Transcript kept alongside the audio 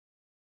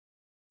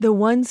The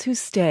Ones Who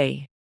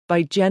Stay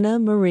by Jenna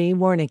Marie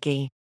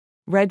Warnicki.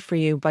 Read for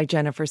you by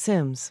Jennifer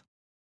Sims.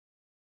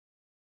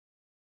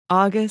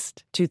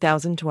 August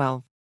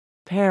 2012.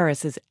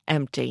 Paris is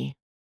empty.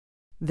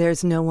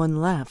 There's no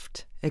one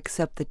left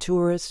except the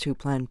tourists who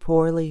plan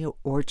poorly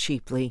or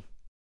cheaply.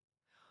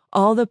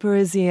 All the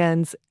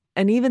Parisiens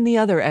and even the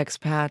other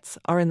expats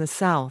are in the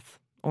south,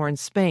 or in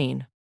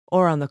Spain,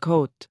 or on the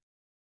Côte.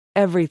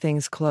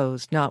 Everything's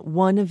closed, not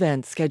one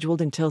event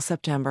scheduled until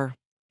September.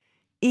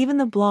 Even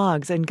the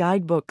blogs and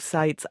guidebook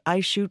sites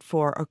I shoot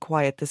for are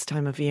quiet this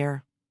time of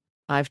year.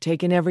 I've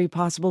taken every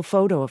possible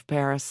photo of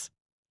Paris.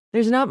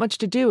 There's not much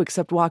to do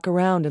except walk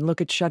around and look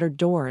at shuttered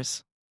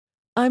doors.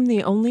 I'm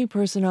the only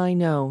person I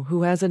know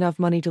who has enough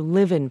money to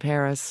live in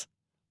Paris,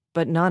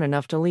 but not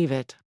enough to leave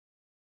it.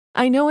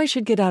 I know I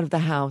should get out of the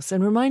house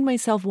and remind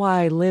myself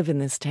why I live in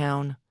this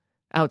town,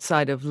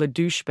 outside of Le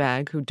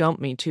Douchebag who dumped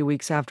me 2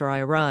 weeks after I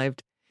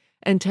arrived,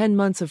 and 10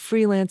 months of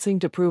freelancing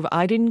to prove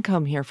I didn't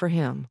come here for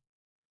him.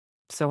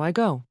 So I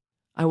go.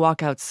 I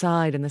walk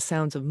outside and the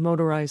sounds of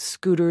motorized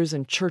scooters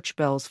and church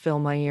bells fill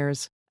my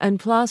ears,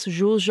 and Place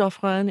Jules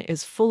Jaffrin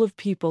is full of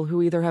people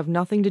who either have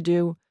nothing to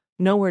do,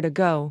 nowhere to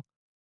go,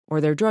 or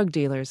they're drug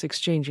dealers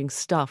exchanging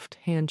stuffed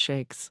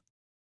handshakes.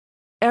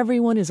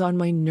 Everyone is on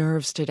my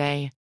nerves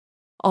today.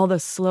 All the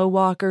slow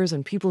walkers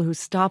and people who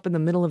stop in the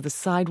middle of the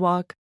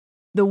sidewalk,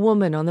 the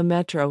woman on the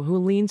metro who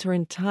leans her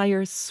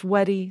entire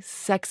sweaty,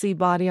 sexy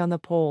body on the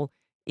pole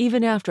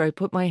even after I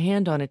put my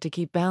hand on it to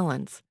keep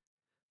balance.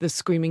 The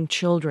screaming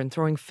children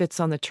throwing fits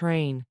on the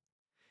train.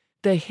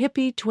 The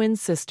hippie twin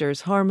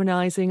sisters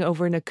harmonizing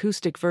over an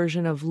acoustic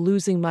version of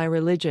Losing My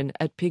Religion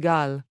at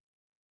Pigalle.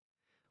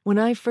 When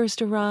I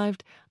first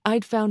arrived,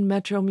 I'd found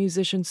metro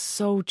musicians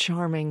so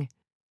charming.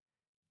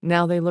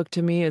 Now they look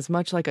to me as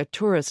much like a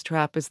tourist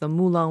trap as the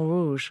Moulin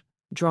Rouge,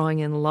 drawing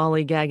in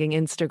lollygagging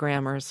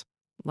Instagrammers,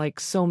 like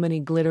so many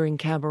glittering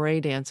cabaret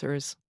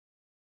dancers.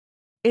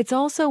 It's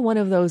also one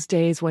of those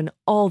days when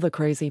all the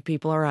crazy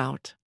people are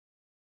out.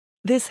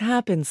 This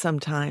happens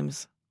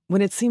sometimes,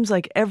 when it seems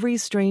like every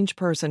strange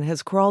person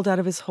has crawled out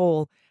of his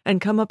hole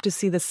and come up to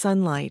see the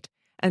sunlight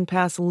and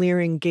pass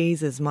leering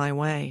gazes my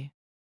way.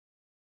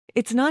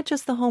 It's not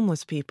just the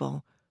homeless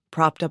people,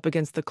 propped up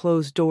against the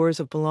closed doors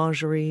of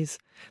boulangeries,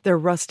 their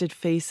rusted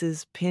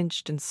faces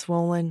pinched and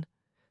swollen,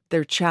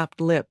 their chapped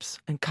lips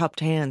and cupped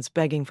hands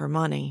begging for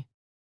money.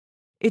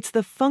 It's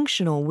the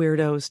functional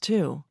weirdos,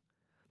 too,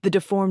 the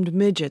deformed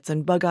midgets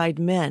and bug-eyed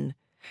men,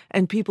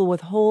 and people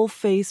with whole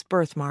face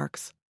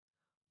birthmarks,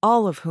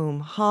 all of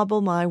whom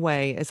hobble my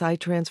way as I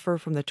transfer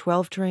from the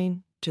 12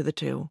 train to the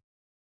 2.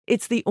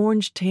 It's the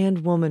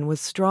orange-tanned woman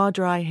with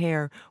straw-dry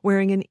hair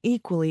wearing an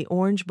equally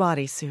orange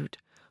bodysuit,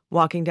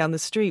 walking down the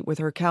street with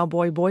her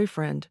cowboy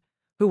boyfriend,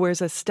 who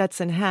wears a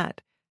Stetson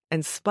hat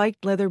and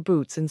spiked leather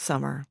boots in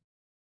summer.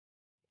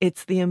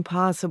 It's the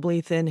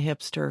impossibly thin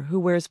hipster who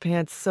wears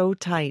pants so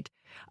tight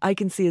I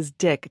can see his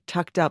dick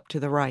tucked up to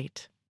the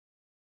right.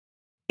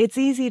 It's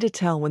easy to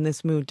tell when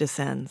this mood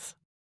descends.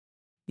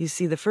 You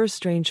see the first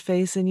strange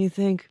face and you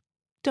think,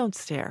 don't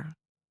stare.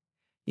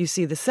 You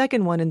see the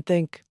second one and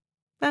think,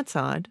 that's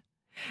odd.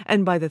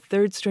 And by the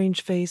third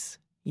strange face,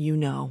 you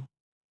know.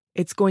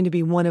 It's going to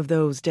be one of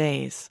those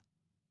days.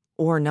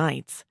 Or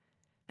nights.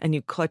 And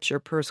you clutch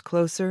your purse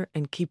closer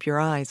and keep your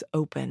eyes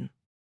open.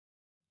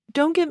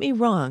 Don't get me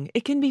wrong,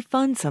 it can be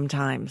fun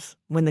sometimes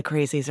when the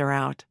crazies are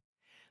out.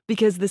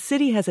 Because the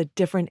city has a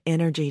different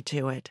energy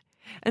to it.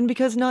 And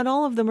because not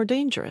all of them are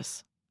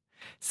dangerous.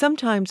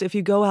 Sometimes if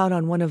you go out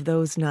on one of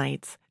those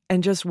nights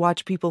and just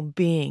watch people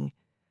being,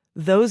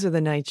 those are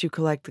the nights you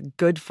collect the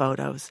good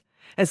photos,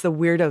 as the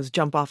weirdos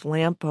jump off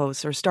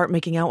lampposts or start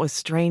making out with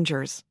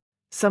strangers.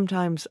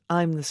 Sometimes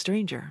I'm the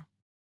stranger.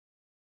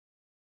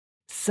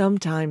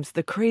 Sometimes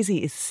the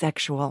crazy is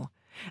sexual,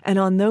 and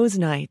on those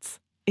nights,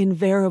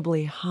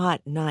 invariably hot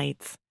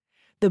nights,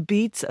 the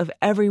beats of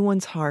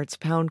everyone's hearts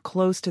pound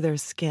close to their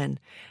skin,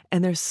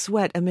 and their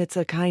sweat emits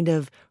a kind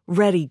of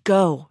ready,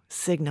 go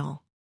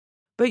signal.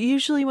 But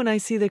usually when I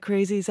see the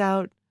crazies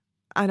out,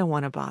 I don't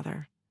want to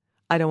bother.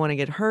 I don't want to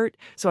get hurt,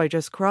 so I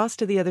just cross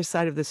to the other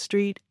side of the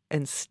street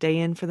and stay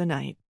in for the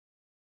night.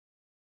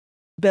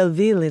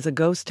 Belleville is a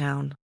ghost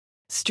town.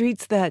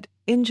 Streets that,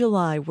 in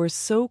July, were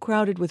so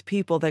crowded with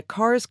people that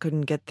cars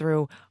couldn't get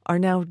through are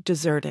now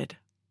deserted,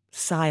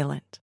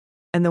 silent.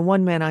 And the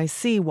one man I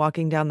see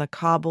walking down the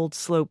cobbled,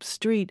 sloped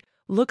street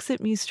looks at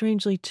me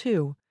strangely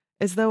too,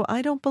 as though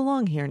I don't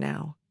belong here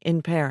now,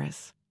 in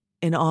Paris,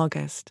 in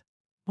August.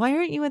 Why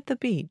aren't you at the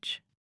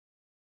beach?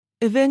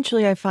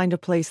 Eventually I find a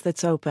place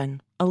that's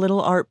open, a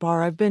little art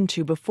bar I've been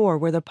to before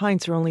where the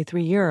pints are only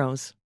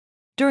 €3.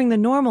 During the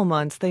normal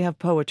months they have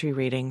poetry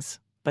readings,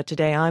 but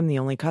today I'm the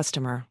only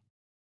customer.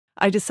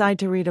 I decide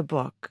to read a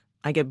book.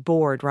 I get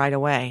bored right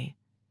away.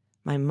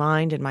 My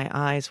mind and my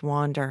eyes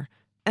wander,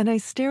 and I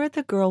stare at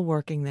the girl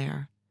working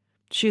there.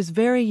 She is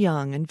very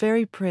young and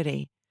very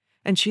pretty,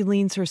 and she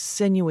leans her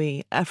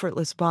sinewy,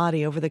 effortless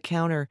body over the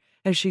counter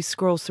as she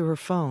scrolls through her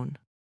phone.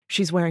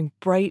 She's wearing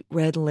bright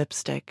red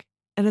lipstick,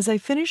 and as I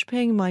finish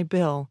paying my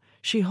bill,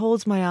 She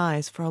holds my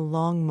eyes for a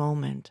long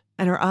moment,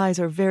 and her eyes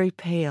are very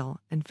pale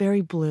and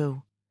very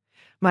blue.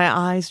 My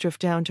eyes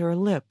drift down to her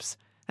lips,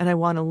 and I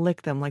want to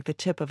lick them like the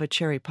tip of a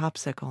cherry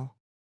popsicle.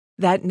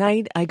 That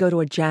night, I go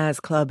to a jazz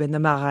club in the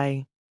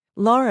Marais.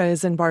 Laura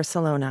is in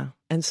Barcelona,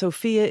 and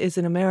Sophia is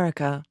in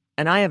America,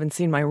 and I haven't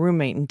seen my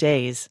roommate in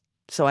days,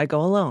 so I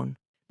go alone.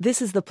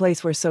 This is the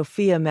place where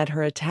Sophia met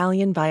her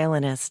Italian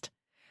violinist,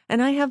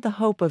 and I have the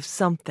hope of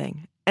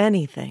something,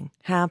 anything,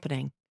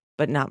 happening,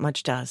 but not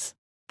much does.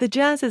 The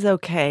jazz is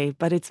okay,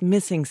 but it's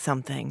missing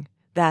something,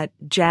 that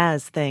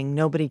jazz thing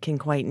nobody can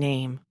quite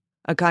name.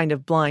 A kind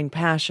of blind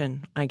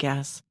passion, I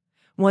guess,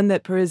 one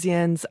that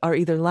Parisians are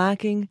either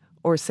lacking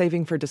or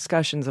saving for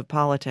discussions of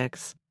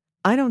politics.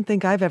 I don't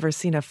think I've ever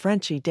seen a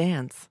Frenchie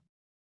dance.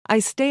 I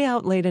stay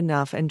out late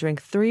enough and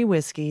drink 3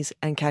 whiskeys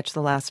and catch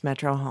the last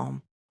metro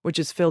home, which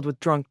is filled with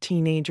drunk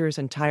teenagers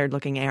and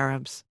tired-looking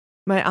Arabs.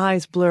 My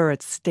eyes blur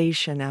at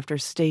station after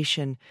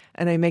station,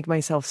 and I make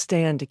myself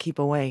stand to keep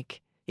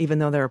awake, even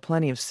though there are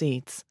plenty of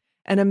seats.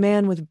 And a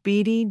man with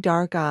beady,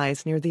 dark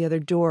eyes near the other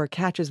door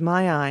catches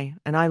my eye,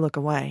 and I look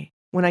away.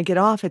 When I get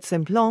off at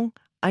Simplon,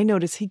 I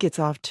notice he gets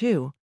off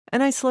too,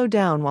 and I slow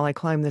down while I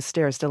climb the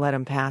stairs to let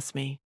him pass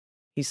me.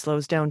 He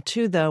slows down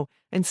too, though,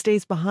 and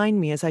stays behind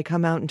me as I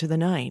come out into the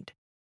night.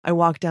 I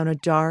walk down a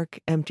dark,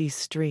 empty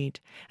street,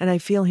 and I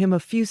feel him a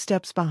few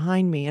steps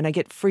behind me, and I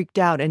get freaked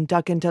out and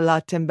duck into La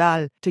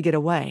Timbale to get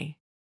away.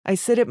 I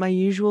sit at my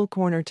usual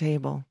corner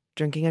table,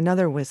 drinking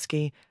another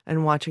whiskey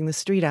and watching the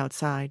street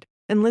outside,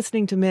 and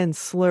listening to men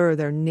slur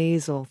their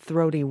nasal,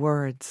 throaty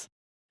words.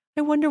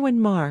 I wonder when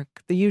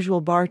Mark, the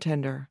usual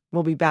bartender,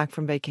 will be back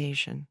from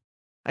vacation.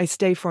 I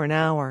stay for an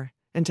hour,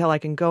 until I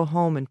can go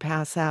home and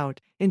pass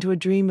out into a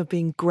dream of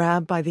being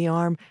grabbed by the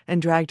arm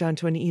and dragged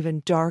onto an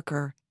even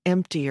darker,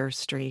 emptier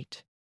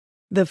street.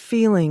 The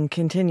feeling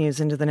continues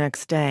into the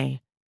next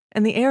day,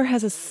 and the air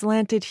has a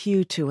slanted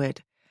hue to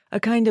it, a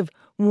kind of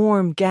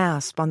warm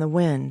gasp on the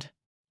wind.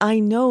 I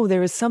know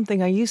there is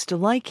something I used to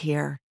like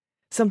here,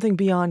 something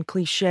beyond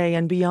cliché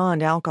and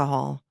beyond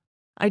alcohol.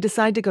 I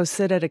decide to go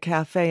sit at a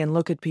cafe and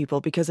look at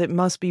people because it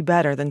must be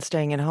better than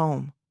staying at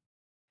home.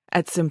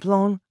 At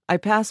Simplon, I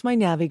pass my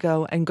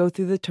Navigo and go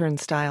through the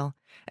turnstile,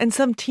 and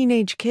some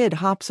teenage kid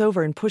hops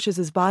over and pushes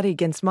his body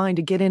against mine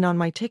to get in on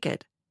my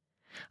ticket.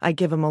 I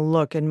give him a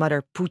look and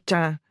mutter,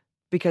 putain,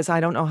 because I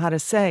don't know how to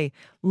say,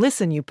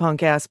 listen, you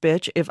punk-ass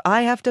bitch, if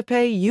I have to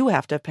pay, you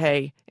have to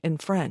pay, in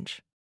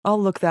French.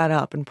 I'll look that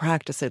up and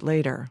practice it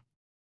later.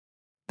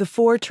 The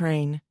 4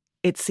 train,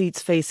 its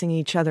seats facing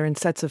each other in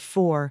sets of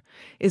 4,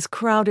 is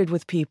crowded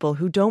with people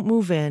who don't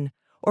move in,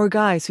 or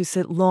guys who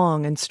sit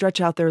long and stretch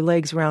out their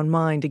legs round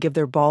mine to give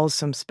their balls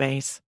some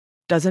space.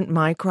 Doesn't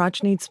my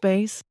crotch need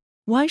space?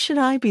 Why should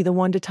I be the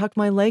one to tuck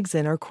my legs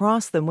in or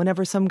cross them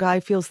whenever some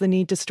guy feels the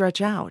need to stretch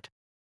out?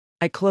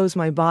 I close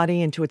my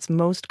body into its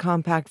most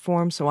compact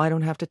form so I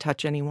don't have to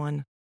touch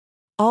anyone.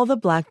 All the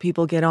black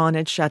people get on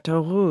at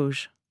Chateau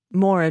Rouge,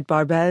 more at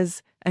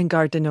Barbès and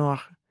Gare du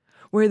Nord,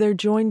 where they're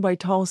joined by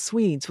tall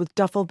Swedes with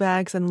duffel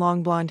bags and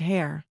long blonde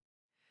hair.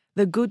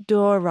 The Goutte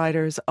d'Or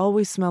riders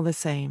always smell the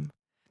same.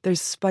 Their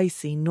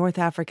spicy North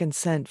African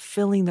scent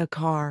filling the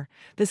car,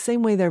 the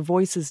same way their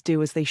voices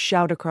do as they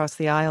shout across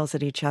the aisles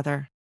at each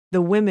other.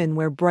 The women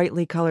wear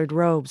brightly colored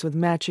robes with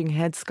matching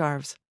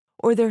headscarves,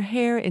 or their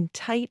hair in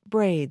tight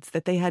braids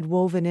that they had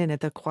woven in at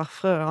the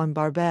coiffeur on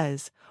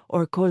Barbès,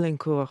 or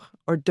Caulaincourt,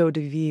 or Dos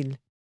de Ville.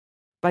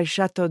 By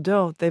Château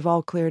d'Eau, they've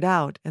all cleared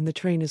out, and the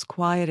train is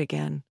quiet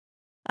again.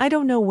 I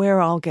don't know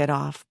where I'll get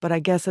off, but I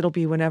guess it'll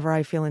be whenever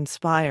I feel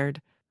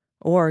inspired,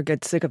 or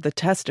get sick of the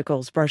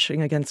testicles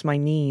brushing against my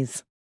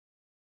knees.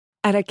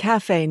 At a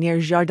cafe near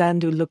Jardin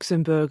du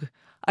Luxembourg,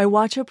 I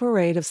watch a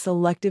parade of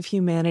selective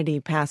humanity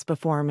pass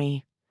before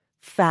me.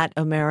 Fat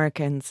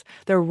Americans,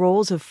 their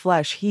rolls of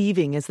flesh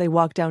heaving as they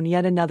walk down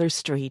yet another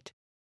street,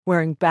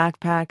 wearing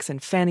backpacks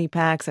and fanny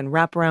packs and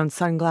wraparound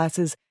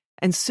sunglasses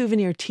and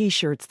souvenir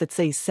T-shirts that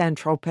say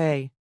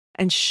Saint-Tropez,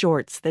 and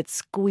shorts that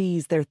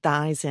squeeze their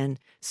thighs in,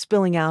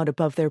 spilling out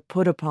above their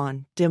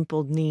put-upon,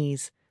 dimpled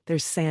knees, their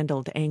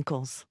sandaled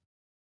ankles.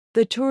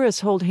 The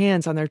tourists hold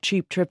hands on their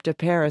cheap trip to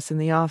Paris in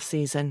the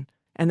off-season,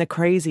 and the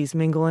crazies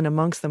mingle in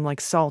amongst them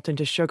like salt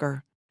into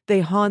sugar.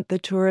 They haunt the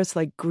tourists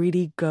like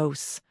greedy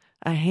ghosts,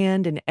 a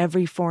hand in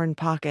every foreign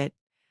pocket,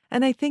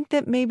 and I think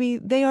that maybe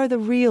they are the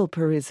real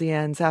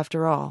Parisians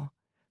after all,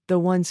 the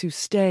ones who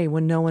stay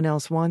when no one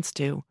else wants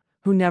to,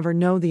 who never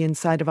know the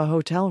inside of a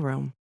hotel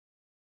room.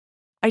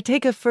 I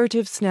take a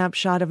furtive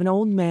snapshot of an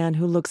old man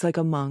who looks like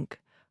a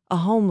monk, a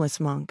homeless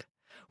monk,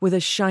 with a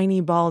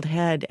shiny bald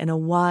head and a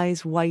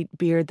wise white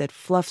beard that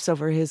fluffs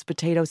over his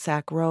potato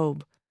sack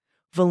robe,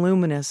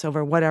 voluminous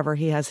over whatever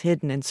he has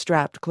hidden and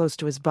strapped close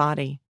to his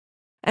body,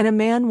 and a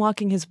man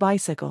walking his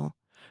bicycle,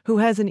 who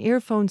has an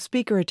earphone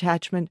speaker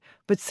attachment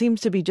but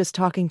seems to be just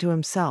talking to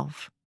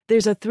himself.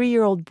 There's a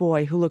 3-year-old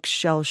boy who looks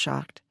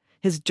shell-shocked,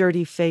 his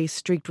dirty face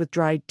streaked with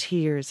dried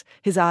tears,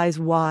 his eyes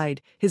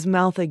wide, his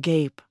mouth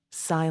agape,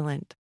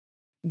 silent.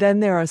 Then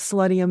there are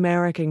slutty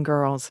American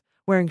girls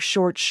wearing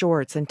short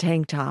shorts and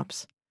tank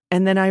tops.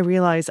 And then I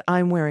realize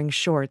I'm wearing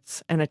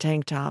shorts and a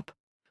tank top.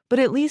 but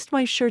at least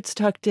my shirt's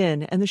tucked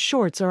in and the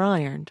shorts are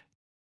ironed.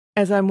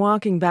 As I'm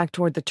walking back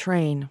toward the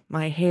train,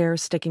 my hair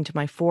sticking to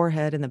my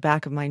forehead and the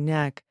back of my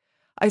neck,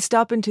 I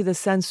stop into the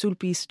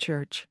Saint-Sulpice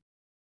church.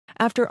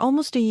 After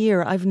almost a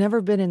year, I've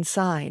never been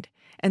inside,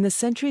 and the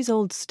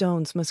centuries-old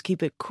stones must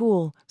keep it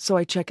cool, so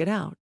I check it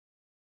out.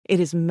 It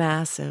is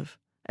massive,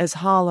 as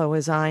hollow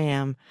as I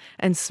am,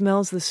 and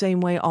smells the same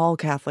way all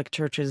Catholic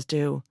churches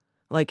do,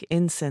 like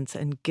incense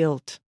and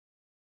guilt.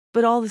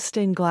 But all the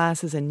stained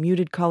glasses and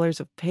muted colors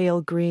of pale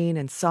green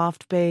and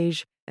soft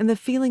beige, and the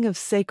feeling of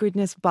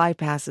sacredness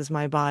bypasses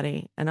my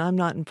body, and I'm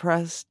not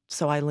impressed,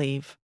 so I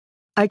leave.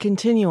 I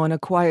continue on a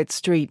quiet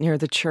street near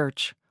the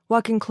church,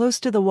 walking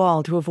close to the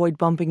wall to avoid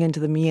bumping into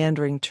the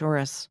meandering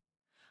tourists.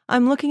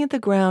 I'm looking at the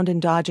ground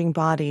and dodging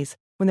bodies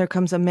when there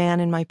comes a man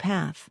in my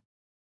path.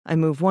 I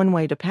move one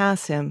way to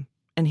pass him,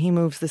 and he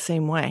moves the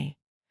same way.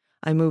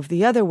 I move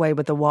the other way,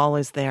 but the wall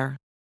is there.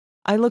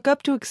 I look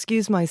up to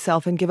excuse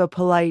myself and give a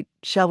polite,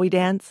 "Shall we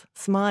dance?"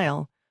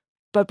 smile.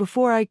 But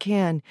before I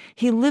can,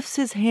 he lifts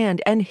his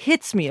hand and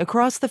hits me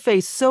across the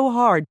face so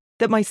hard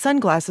that my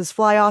sunglasses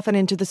fly off and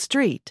into the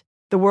street.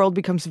 The world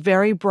becomes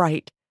very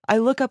bright. I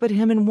look up at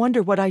him and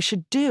wonder what I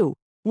should do,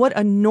 what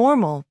a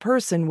normal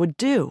person would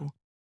do.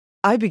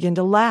 I begin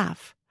to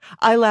laugh.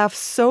 I laugh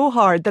so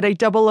hard that I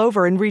double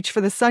over and reach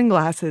for the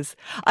sunglasses.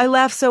 I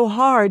laugh so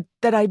hard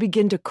that I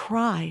begin to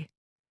cry.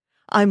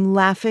 I'm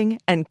laughing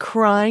and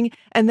crying,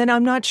 and then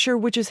I'm not sure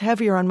which is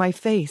heavier on my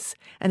face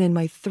and in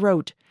my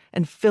throat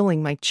and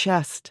filling my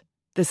chest.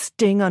 The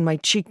sting on my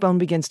cheekbone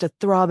begins to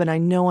throb, and I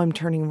know I'm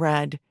turning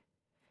red.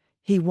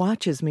 He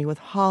watches me with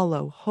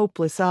hollow,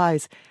 hopeless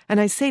eyes, and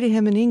I say to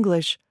him in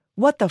English,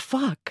 "What the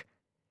fuck?"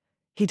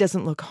 He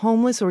doesn't look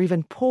homeless or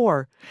even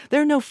poor.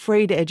 There are no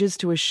frayed edges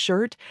to his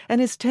shirt,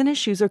 and his tennis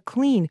shoes are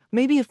clean,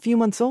 maybe a few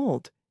months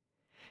old.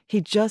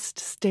 He just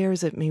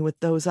stares at me with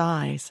those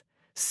eyes,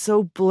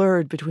 so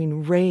blurred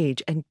between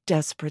rage and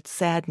desperate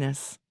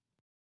sadness.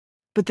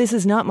 But this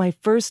is not my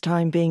first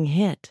time being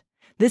hit.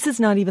 This is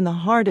not even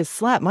the hardest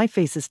slap my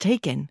face has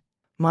taken.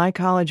 My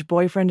college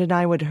boyfriend and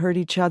I would hurt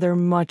each other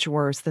much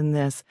worse than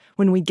this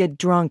when we'd get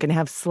drunk and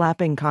have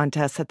slapping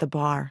contests at the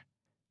bar.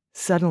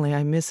 Suddenly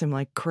I miss him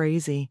like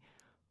crazy.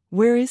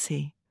 Where is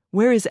he?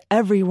 Where is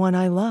everyone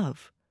I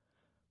love?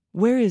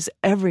 Where is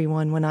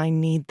everyone when I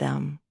need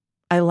them?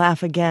 I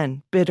laugh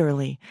again,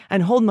 bitterly,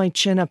 and hold my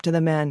chin up to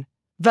the man.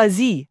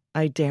 "Vas-y,"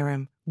 I dare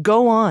him.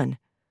 "Go on."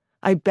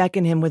 I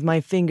beckon him with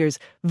my fingers.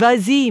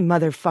 "Vas-y,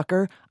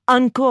 motherfucker,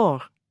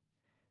 encore."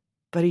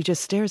 But he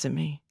just stares at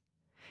me.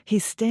 He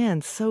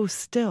stands so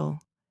still.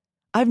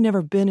 I've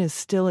never been as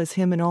still as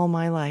him in all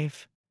my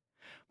life.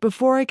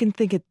 Before I can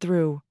think it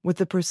through, with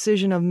the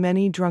precision of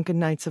many drunken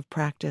nights of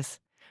practice,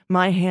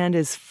 my hand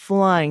is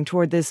flying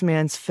toward this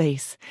man's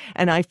face,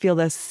 and I feel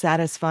the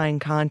satisfying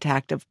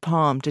contact of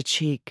palm to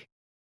cheek.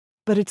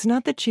 But it's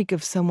not the cheek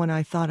of someone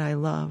I thought I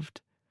loved,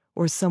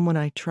 or someone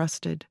I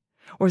trusted,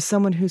 or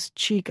someone whose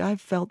cheek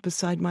I've felt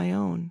beside my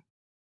own.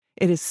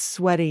 It is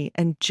sweaty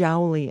and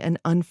jowly and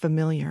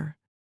unfamiliar.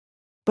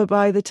 But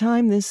by the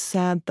time this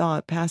sad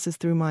thought passes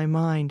through my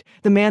mind,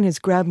 the man has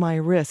grabbed my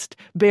wrist,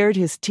 bared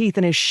his teeth,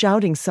 and is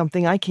shouting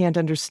something I can't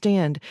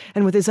understand,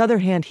 and with his other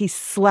hand he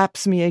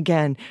slaps me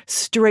again,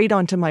 straight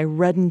onto my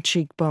reddened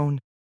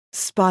cheekbone.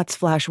 Spots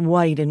flash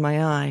white in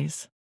my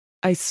eyes.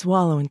 I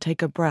swallow and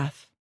take a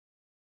breath.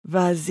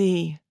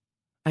 "Vas-y,"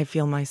 I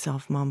feel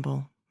myself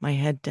mumble, my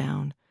head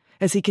down,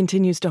 as he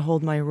continues to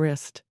hold my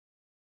wrist.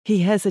 He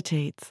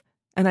hesitates,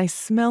 and I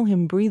smell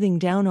him breathing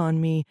down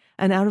on me,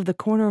 and out of the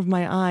corner of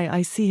my eye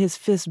I see his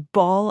fist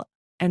ball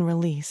and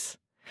release,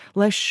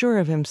 less sure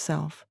of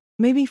himself,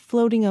 maybe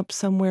floating up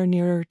somewhere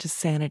nearer to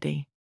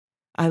sanity.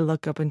 I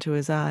look up into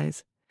his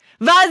eyes.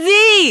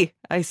 "Vas-y!"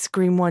 I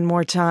scream one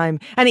more time,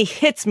 and he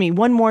hits me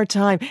one more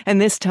time,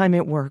 and this time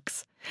it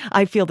works.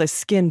 I feel the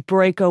skin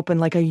break open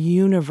like a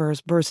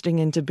universe bursting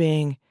into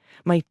being.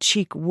 My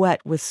cheek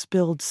wet with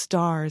spilled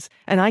stars,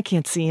 and I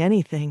can't see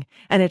anything,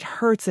 and it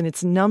hurts in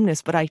its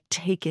numbness, but I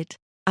take it.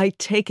 I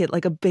take it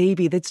like a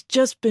baby that's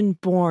just been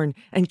born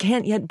and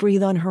can't yet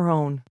breathe on her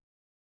own.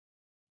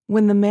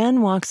 When the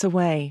man walks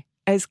away,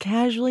 as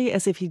casually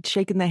as if he'd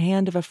shaken the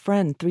hand of a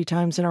friend 3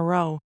 times in a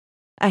row,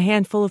 a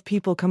handful of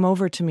people come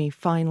over to me,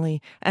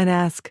 finally, and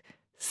ask,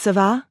 "Ça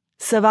va?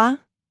 Ça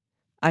va?"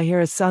 I hear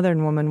a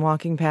Southern woman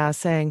walking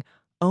past saying,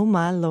 "Oh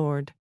my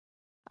Lord."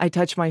 I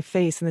touch my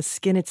face and the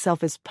skin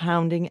itself is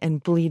pounding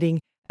and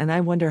bleeding, and I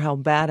wonder how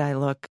bad I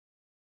look.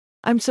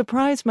 I'm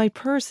surprised my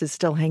purse is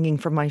still hanging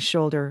from my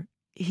shoulder.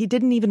 He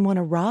didn't even want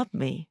to rob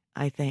me,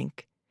 I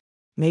think.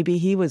 Maybe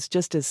he was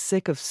just as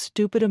sick of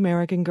stupid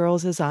American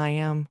girls as I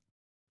am.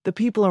 The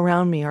people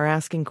around me are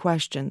asking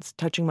questions,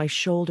 touching my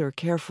shoulder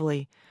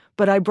carefully,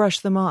 but I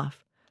brush them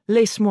off.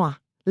 "Laisse-moi,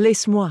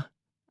 laisse-moi,"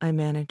 I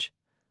manage.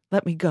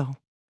 "Let me go."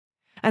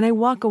 And I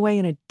walk away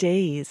in a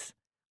daze.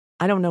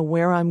 I don't know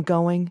where I'm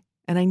going,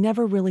 and I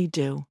never really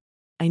do.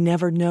 I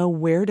never know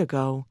where to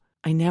go.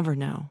 I never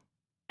know.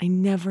 I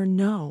never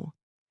know.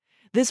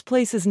 This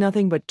place is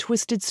nothing but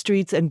twisted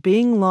streets and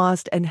being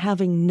lost and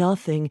having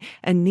nothing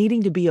and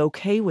needing to be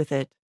okay with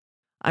it.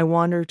 I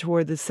wander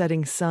toward the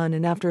setting sun,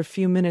 and after a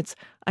few minutes,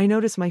 I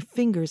notice my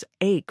fingers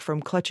ache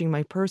from clutching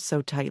my purse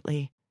so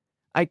tightly.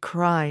 I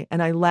cry,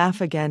 and I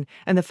laugh again,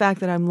 and the fact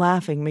that I'm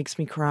laughing makes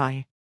me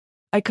cry.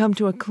 I come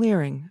to a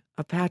clearing,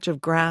 a patch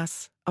of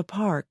grass, a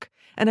park,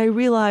 and I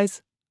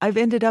realize I've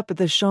ended up at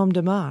the Champ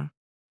de Mars.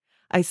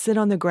 I sit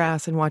on the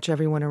grass and watch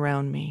everyone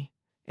around me.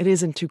 It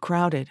isn't too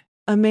crowded.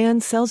 A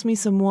man sells me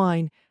some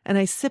wine, and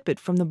I sip it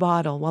from the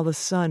bottle while the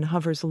sun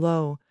hovers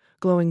low,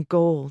 glowing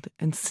gold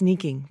and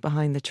sneaking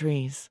behind the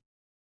trees.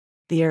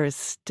 The air is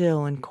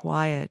still and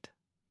quiet.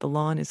 The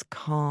lawn is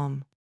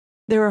calm.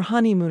 There are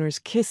honeymooners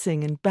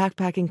kissing and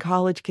backpacking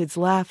college kids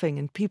laughing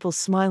and people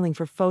smiling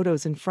for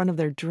photos in front of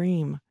their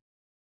dream.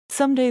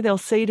 Someday they'll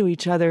say to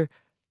each other,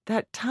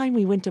 "That time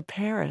we went to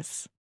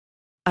Paris."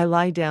 I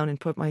lie down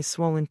and put my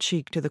swollen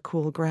cheek to the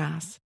cool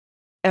grass.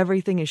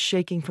 Everything is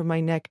shaking from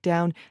my neck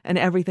down, and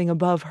everything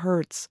above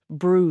hurts,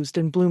 bruised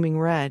and blooming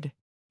red.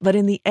 But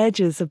in the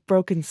edges of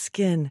broken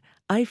skin,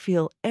 I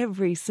feel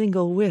every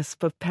single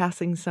wisp of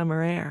passing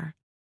summer air.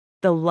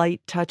 The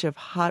light touch of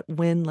hot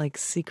wind like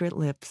secret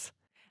lips,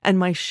 and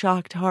my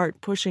shocked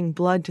heart pushing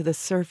blood to the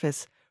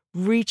surface,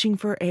 reaching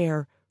for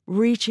air,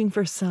 reaching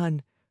for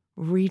sun,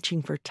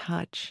 reaching for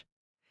touch.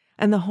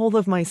 And the whole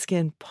of my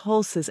skin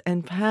pulses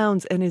and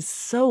pounds and is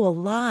so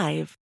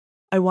alive.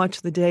 I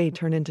watch the day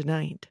turn into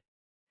night.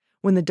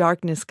 When the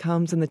darkness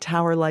comes and the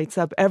tower lights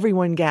up,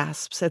 everyone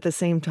gasps at the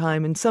same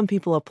time, and some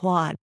people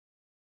applaud.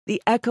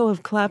 The echo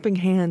of clapping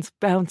hands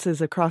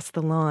bounces across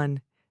the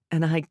lawn,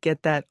 and I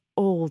get that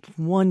old,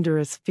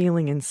 wondrous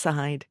feeling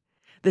inside,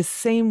 the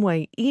same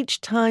way each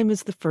time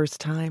as the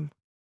first time.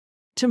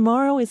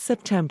 Tomorrow is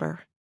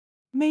September.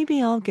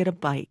 Maybe I'll get a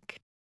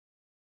bike.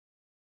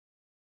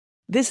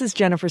 This is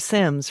Jennifer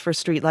Sims for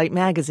Streetlight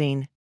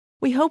Magazine.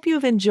 We hope you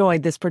have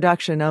enjoyed this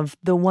production of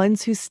The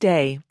Ones Who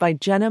Stay by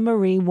Jenna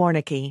Marie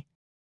Warnicki.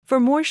 For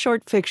more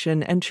short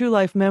fiction and true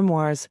life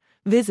memoirs,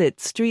 visit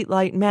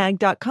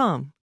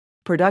streetlightmag.com.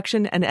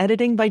 Production and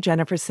editing by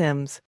Jennifer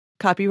Sims.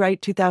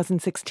 Copyright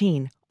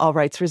 2016. All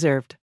rights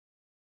reserved.